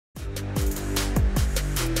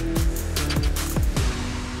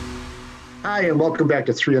Hi, and welcome back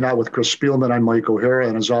to Three and Out with Chris Spielman. I'm Mike O'Hara,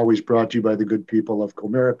 and as always, brought to you by the good people of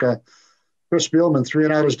Comerica. Chris Spielman, Three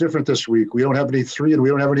and Out is different this week. We don't have any three, and we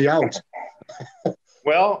don't have any out.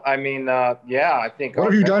 Yeah, I think What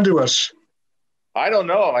have you done to us? I don't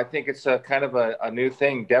know. I think it's a kind of a new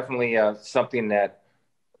thing. Definitely something that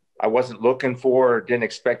I wasn't looking for, or didn't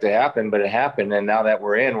expect to happen, but it happened. And now that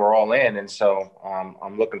we're in, we're all in. And so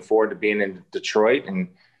I'm looking forward to being in Detroit and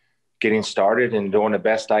getting started and doing the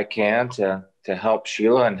best I can to help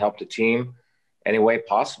Sheila and help the team any way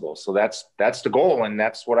possible. So that's the goal, and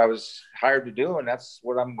that's what I was hired to do, and that's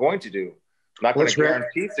what I'm going to do. I'm not Well, going let's to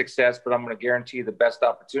guarantee success, but I'm going to guarantee the best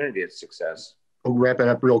opportunity at success. wrap it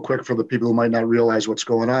up real quick for the people who might not realize what's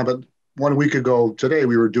going on. But 1 week ago today,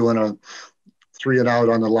 we were doing a three and out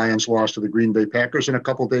on the Lions loss to the Green Bay Packers. And a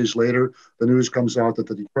couple of days later, the news comes out that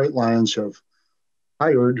the Detroit Lions have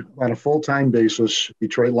hired on a full-time basis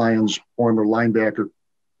Detroit Lions former linebacker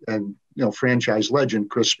and franchise legend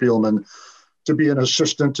Chris Spielman to be an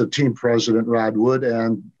assistant to team president Rod Wood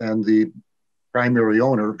and the primary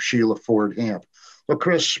owner Sheila Ford Hamp. So,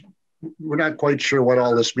 Chris, we're not quite sure what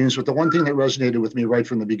all this means, but the one thing that resonated with me right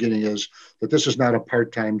from the beginning is that this is not a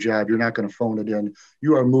part-time job. You're not going to phone it in.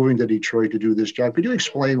 You are moving to Detroit to do this job. Could you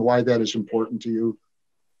explain why that is important to you?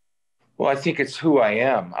 Well, I think it's who I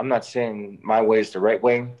am. I'm not saying my way is the right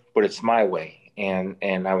way, but it's my way. And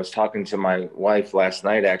I was talking to my wife last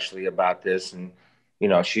night actually about this, and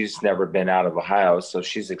she's never been out of Ohio, so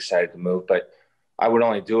she's excited to move. But I would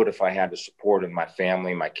only do it if I had the support of my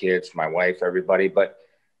family, my kids, my wife, everybody. But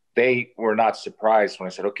they were not surprised when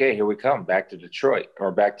I said, "Okay, here we come, back to Detroit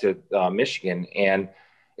or back to Michigan." And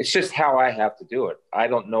it's just how I have to do it. I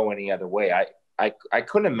don't know any other way. I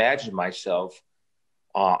couldn't imagine myself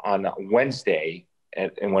on Wednesday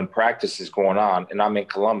and when practice is going on and I'm in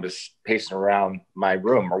Columbus pacing around my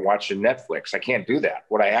room or watching Netflix. I can't do that.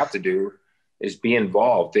 What I have to do is be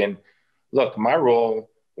involved. And look, my role,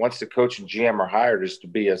 once the coach and GM are hired, is to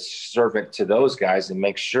be a servant to those guys and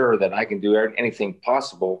make sure that I can do anything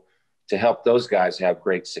possible to help those guys have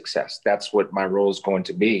great success. That's what my role is going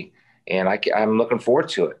to be. And I'm looking forward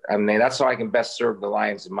to it. I mean, that's how I can best serve the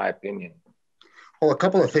Lions, in my opinion. Well, a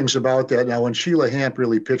couple of things about that. Now, when Sheila Hamp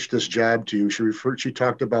really pitched this job to you, she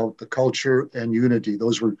talked about the culture and unity.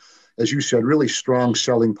 Those were, as you said, really strong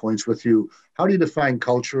selling points with you. How do you define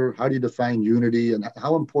culture? How do you define unity? And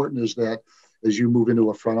how important is that as you move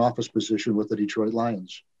into a front office position with the Detroit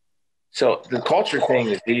Lions? So the culture thing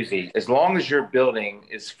is easy. As long as your building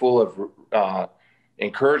is full of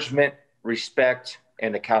encouragement, respect,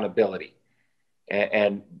 and accountability.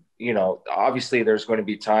 And obviously there's going to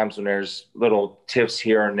be times when there's little tiffs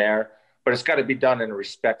here and there, but it's got to be done in a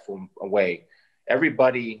respectful way.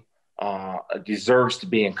 Everybody deserves to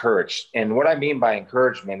be encouraged. And what I mean by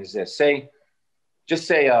encouragement is this: just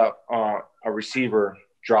say a receiver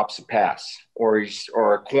drops a pass, or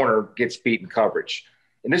a corner gets beat in coverage.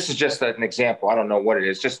 And this is just an example. I don't know what it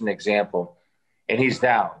is, just an example. And he's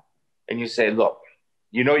down. And you say, look,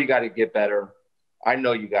 you got to get better. I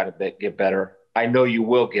know you got to get better. I know you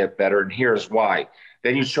will get better. And here's why.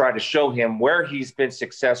 Then you try to show him where he's been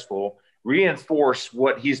successful, reinforce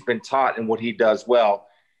what he's been taught and what he does well,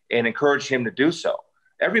 and encourage him to do so.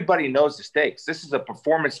 Everybody knows the stakes. This is a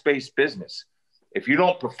performance-based business. If you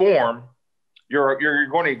don't perform, you're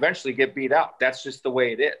going to eventually get beat out. That's just the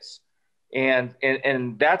way it is. And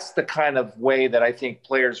that's the kind of way that I think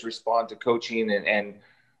players respond to coaching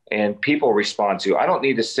and people respond to. I don't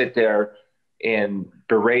need to sit there and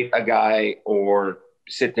berate a guy or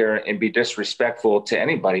sit there and be disrespectful to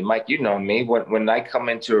anybody. Mike, you know me. When I come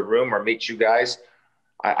into a room or meet you guys,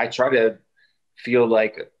 I try to feel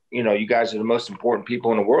like, you guys are the most important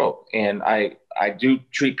people in the world. And I do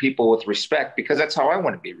treat people with respect because that's how I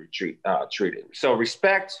want to be treated. So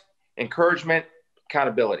respect, encouragement,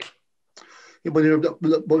 accountability. Yeah, but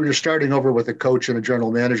you're starting over with a coach and a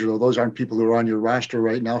general manager, though. Those aren't people who are on your roster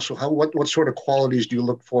right now. So what sort of qualities do you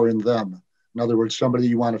look for in them? In other words, somebody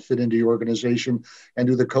you want to fit into your organization, and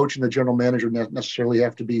do the coach and the general manager necessarily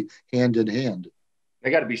have to be hand in hand?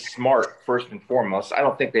 They got to be smart first and foremost. I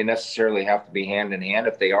don't think they necessarily have to be hand in hand.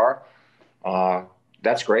 If they are, uh,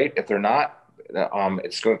 that's great. If they're not,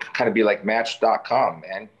 it's going to kind of be like Match.com,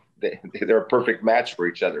 man. They're a perfect match for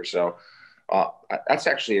each other. So uh, that's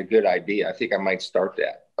actually a good idea. I think I might start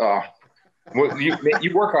that. Well, you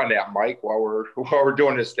work on that, Mike, while we're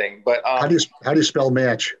doing this thing. But How do you spell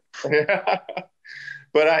match?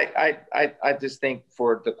 but I just think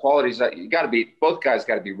for the qualities that you got to be, both guys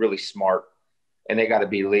got to be really smart, and they got to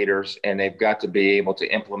be leaders, and they've got to be able to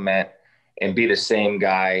implement and be the same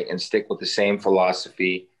guy and stick with the same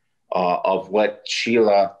philosophy of what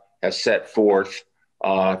Sheila has set forth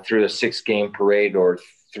through a 6-game parade or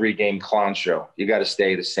 3-game clown show. You got to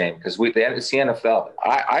stay the same because it's the NFL.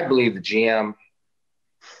 I believe the GM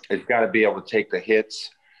has got to be able to take the hits.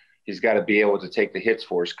 He's got to be able to take the hits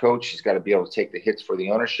for his coach. He's got to be able to take the hits for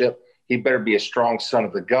the ownership. He better be a strong son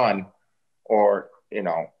of the gun, or,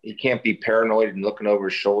 he can't be paranoid and looking over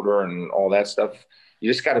his shoulder and all that stuff. You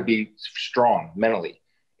just got to be strong mentally.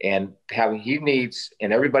 And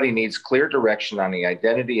everybody needs clear direction on the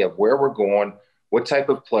identity of where we're going, what type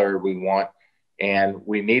of player we want. And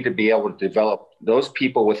we need to be able to develop those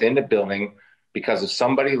people within the building, because if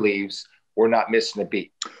somebody leaves, we're not missing a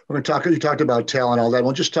beat. You talked about talent, all that.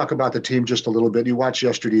 We'll just talk about the team just a little bit. You watched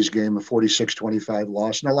yesterday's game, a 46-25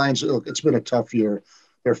 loss. And the Lions, it's been a tough year.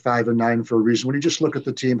 They're 5-9 for a reason. When you just look at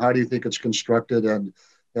the team, how do you think it's constructed,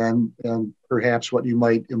 and perhaps what you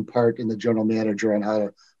might impart in the general manager on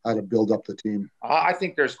how to build up the team? I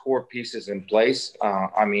think there's core pieces in place.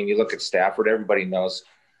 You look at Stafford, everybody knows.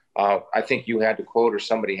 I think you had to quote, or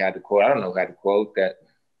somebody had to quote, I don't know who had to quote that,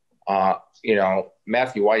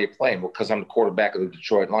 Matthew, why are you playing? Well, because I'm the quarterback of the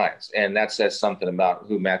Detroit Lions. And that says something about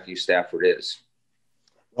who Matthew Stafford is.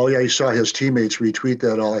 Oh, yeah, you saw his teammates retweet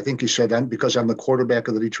that all. I think he said, because I'm the quarterback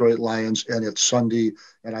of the Detroit Lions, and it's Sunday,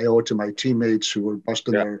 and I owe it to my teammates who are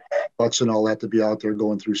busting their butts and all that to be out there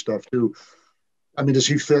going through stuff too. Does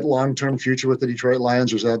he fit long-term future with the Detroit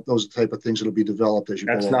Lions, or is that those type of things that will be developed as you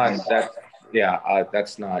go along?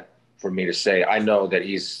 That's not for me to say. I know that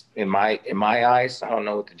he's in my eyes. I don't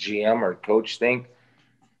know what the GM or coach think,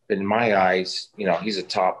 but in my eyes, he's a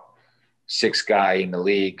top 6 guy in the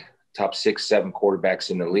league, top 6, 7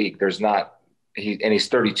 quarterbacks in the league. He's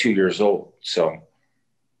 32 years old. So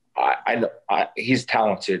I know he's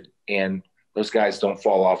talented, and those guys don't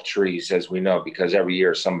fall off trees, as we know, because every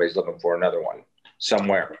year somebody's looking for another one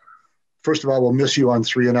somewhere. First of all, we'll miss you on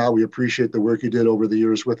 3 and Out. We appreciate the work you did over the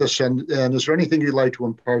years with us. And is there anything you'd like to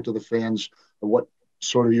impart to the fans of what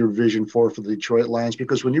sort of your vision for the Detroit Lions?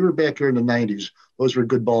 Because when you were back here in the 90s, those were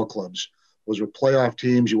good ball clubs. Those were playoff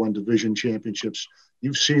teams. You won division championships.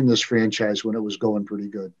 You've seen this franchise when it was going pretty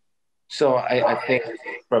good. So I think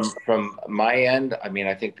from my end,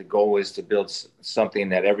 I think the goal is to build something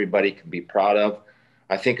that everybody can be proud of.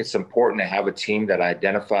 I think it's important to have a team that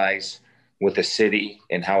identifies with the city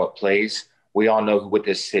and how it plays. We all know what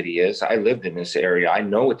this city is. I lived in this area. I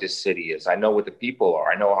know what this city is. I know what the people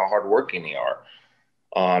are. I know how hardworking they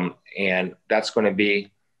are. And that's going to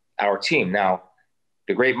be our team. Now,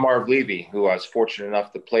 the great Marv Levy, who I was fortunate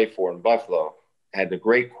enough to play for in Buffalo, had the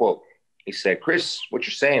great quote. He said, "Chris, what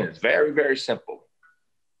you're saying is very, very simple,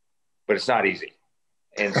 but it's not easy."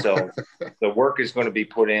 And so the work is going to be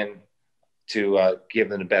put in to give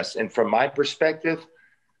them the best. And from my perspective,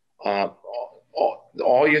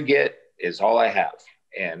 all you get is all I have,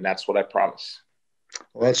 and that's what I promise.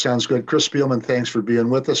 Well, that sounds good. Chris Spielman, thanks for being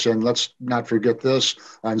with us. And let's not forget this.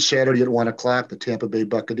 On Saturday at 1 o'clock, the Tampa Bay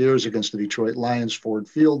Buccaneers against the Detroit Lions, Ford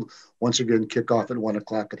Field. Once again, kickoff at 1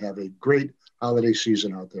 o'clock, and have a great holiday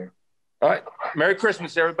season out there. All right. Merry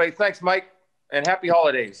Christmas, everybody. Thanks, Mike, and happy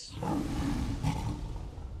holidays.